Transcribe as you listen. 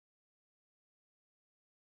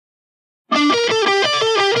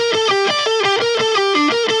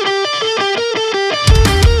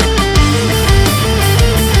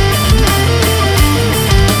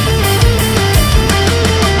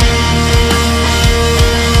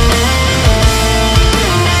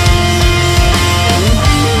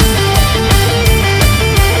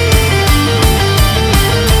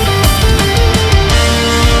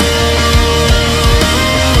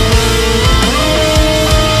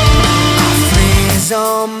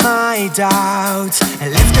hideout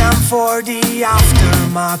and left them for the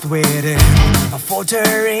aftermath waiting. A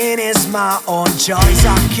faltering is my own choice,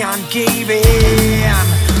 I can't give in.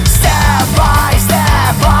 Step by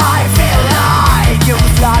step I feel like I'm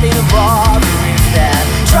flooding above the reef that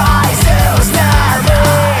tries to snare me.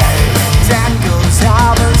 Tangles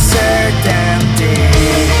of uncertainty.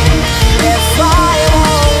 If I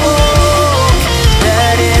won't look, the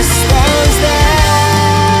distance there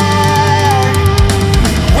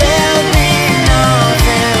will be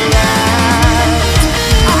nothing left.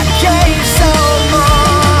 I gave so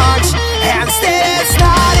much and still it's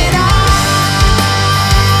not enough.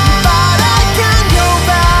 But I can't go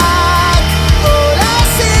back. All I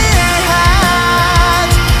see ahead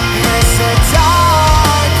is a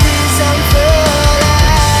dark prison full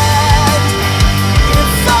end.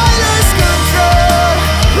 If I lose control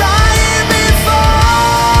right before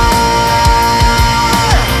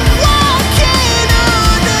walking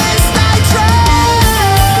on this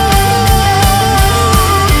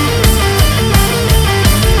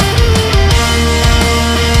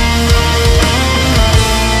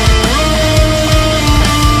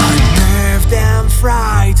unnerved and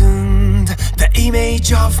frightened, the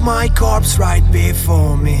image of my corpse right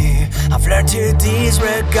before me. I've learned to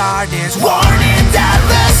disregard this warning that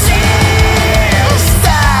receives.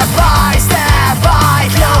 Step by step I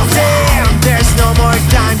close in. There's no more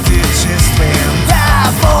time